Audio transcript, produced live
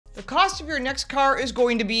The cost of your next car is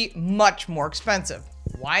going to be much more expensive.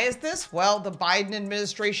 Why is this? Well, the Biden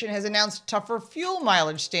administration has announced tougher fuel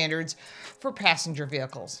mileage standards for passenger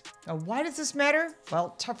vehicles. Now, why does this matter?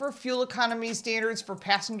 Well, tougher fuel economy standards for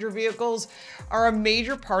passenger vehicles are a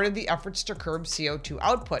major part of the efforts to curb CO2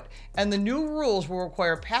 output, and the new rules will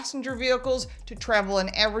require passenger vehicles to travel an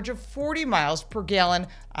average of 40 miles per gallon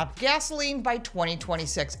of gasoline by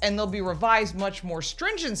 2026, and they'll be revised much more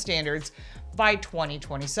stringent standards by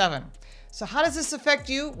 2027. So how does this affect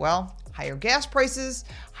you? Well, higher gas prices,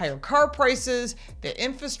 higher car prices, the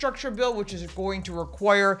infrastructure bill, which is going to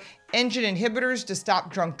require engine inhibitors to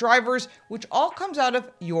stop drunk drivers, which all comes out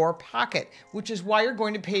of your pocket, which is why you're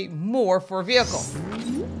going to pay more for a vehicle.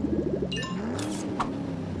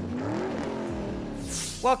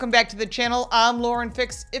 Welcome back to the channel. I'm Lauren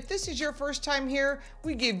Fix. If this is your first time here,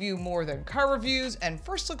 we give you more than car reviews and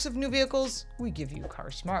first looks of new vehicles. We give you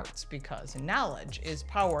car smarts because knowledge is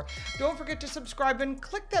power. Don't forget to subscribe and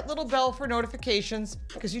click that little bell for notifications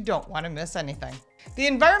because you don't want to miss anything. The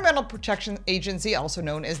Environmental Protection Agency, also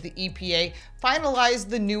known as the EPA, finalized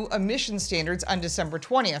the new emission standards on December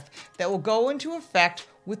 20th that will go into effect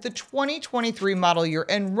with the 2023 model year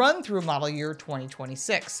and run through model year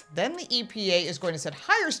 2026. Then the EPA is going to set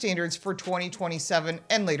higher standards for 2027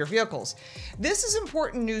 and later vehicles. This is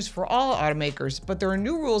important news for all automakers, but there are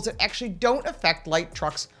new rules that actually don't affect light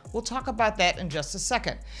trucks. We'll talk about that in just a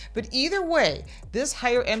second. But either way, this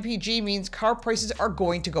higher MPG means car prices are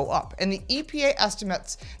going to go up, and the EPA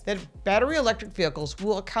estimates that battery electric vehicles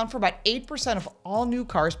will account for about 8% of all new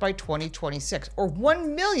cars by 2026, or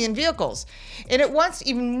 1 million vehicles. And it wants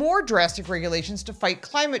even more drastic regulations to fight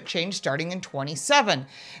climate change starting in 2027,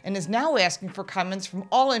 and is now asking for comments from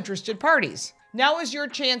all interested parties. Now is your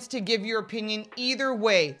chance to give your opinion either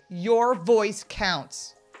way. Your voice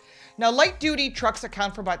counts. Now, light-duty trucks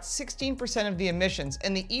account for about 16% of the emissions,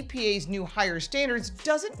 and the EPA's new higher standards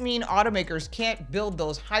doesn't mean automakers can't build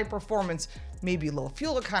those high-performance, maybe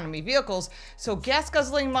low-fuel economy vehicles, so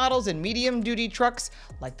gas-guzzling models and medium-duty trucks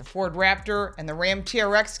like the Ford Raptor and the Ram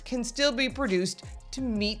TRX can still be produced to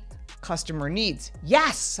meet customer needs.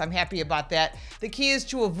 Yes, I'm happy about that. The key is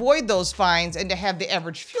to avoid those fines and to have the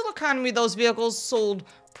average fuel economy of those vehicles sold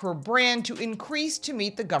per brand to increase to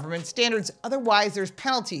meet the government standards. Otherwise, there's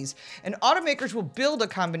penalties, and automakers will build a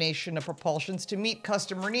combination of propulsions to meet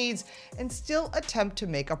customer needs and still attempt to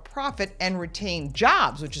make a profit and retain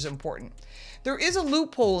jobs, which is important. There is a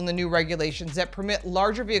loophole in the new regulations that permit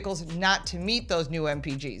larger vehicles not to meet those new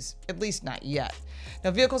MPGs, at least not yet.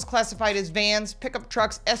 Now, vehicles classified as vans, pickup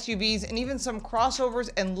trucks, SUVs, and even some crossovers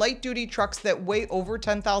and light-duty trucks that weigh over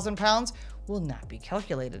 10,000 pounds will not be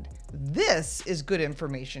calculated. This is good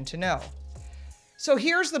information to know. So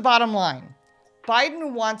here's the bottom line.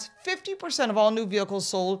 Biden wants 50% of all new vehicles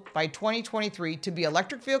sold by 2023 to be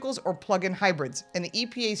electric vehicles or plug-in hybrids, and the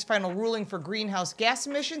EPA's final ruling for greenhouse gas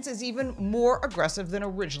emissions is even more aggressive than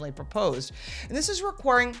originally proposed. And this is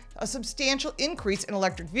requiring a substantial increase in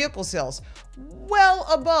electric vehicle sales, well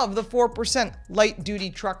above the 4% light-duty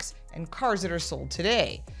trucks and cars that are sold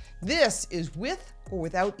today. This is with or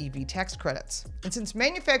without EV tax credits. And since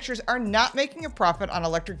manufacturers are not making a profit on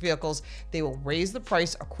electric vehicles, they will raise the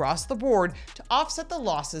price across the board to offset the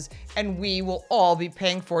losses, and we will all be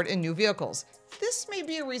paying for it in new vehicles. This may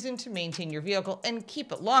be a reason to maintain your vehicle and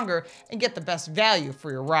keep it longer and get the best value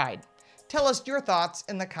for your ride. Tell us your thoughts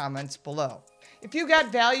in the comments below. If you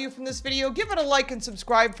got value from this video, give it a like and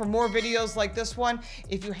subscribe for more videos like this one.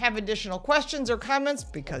 If you have additional questions or comments,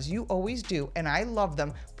 because you always do, and I love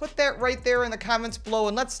them, put that right there in the comments below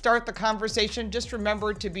and let's start the conversation. Just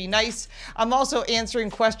remember to be nice. I'm also answering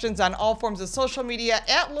questions on all forms of social media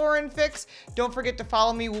at Lauren Fix. Don't forget to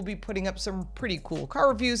follow me. We'll be putting up some pretty cool car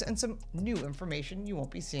reviews and some new information you won't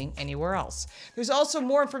be seeing anywhere else. There's also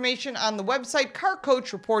more information on the website,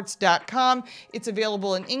 carcoachreports.com. It's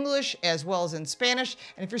available in English as well as in Spanish.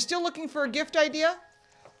 And if you're still looking for a gift idea,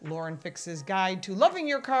 Lauren Fix's Guide to Loving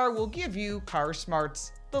Your Car will give you car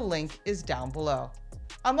smarts. The link is down below.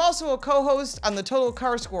 I'm also a co-host on the Total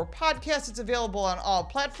Car Score podcast. It's available on all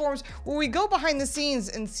platforms where we go behind the scenes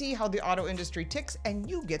and see how the auto industry ticks, and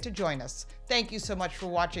you get to join us. Thank you so much for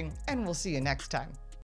watching, and we'll see you next time.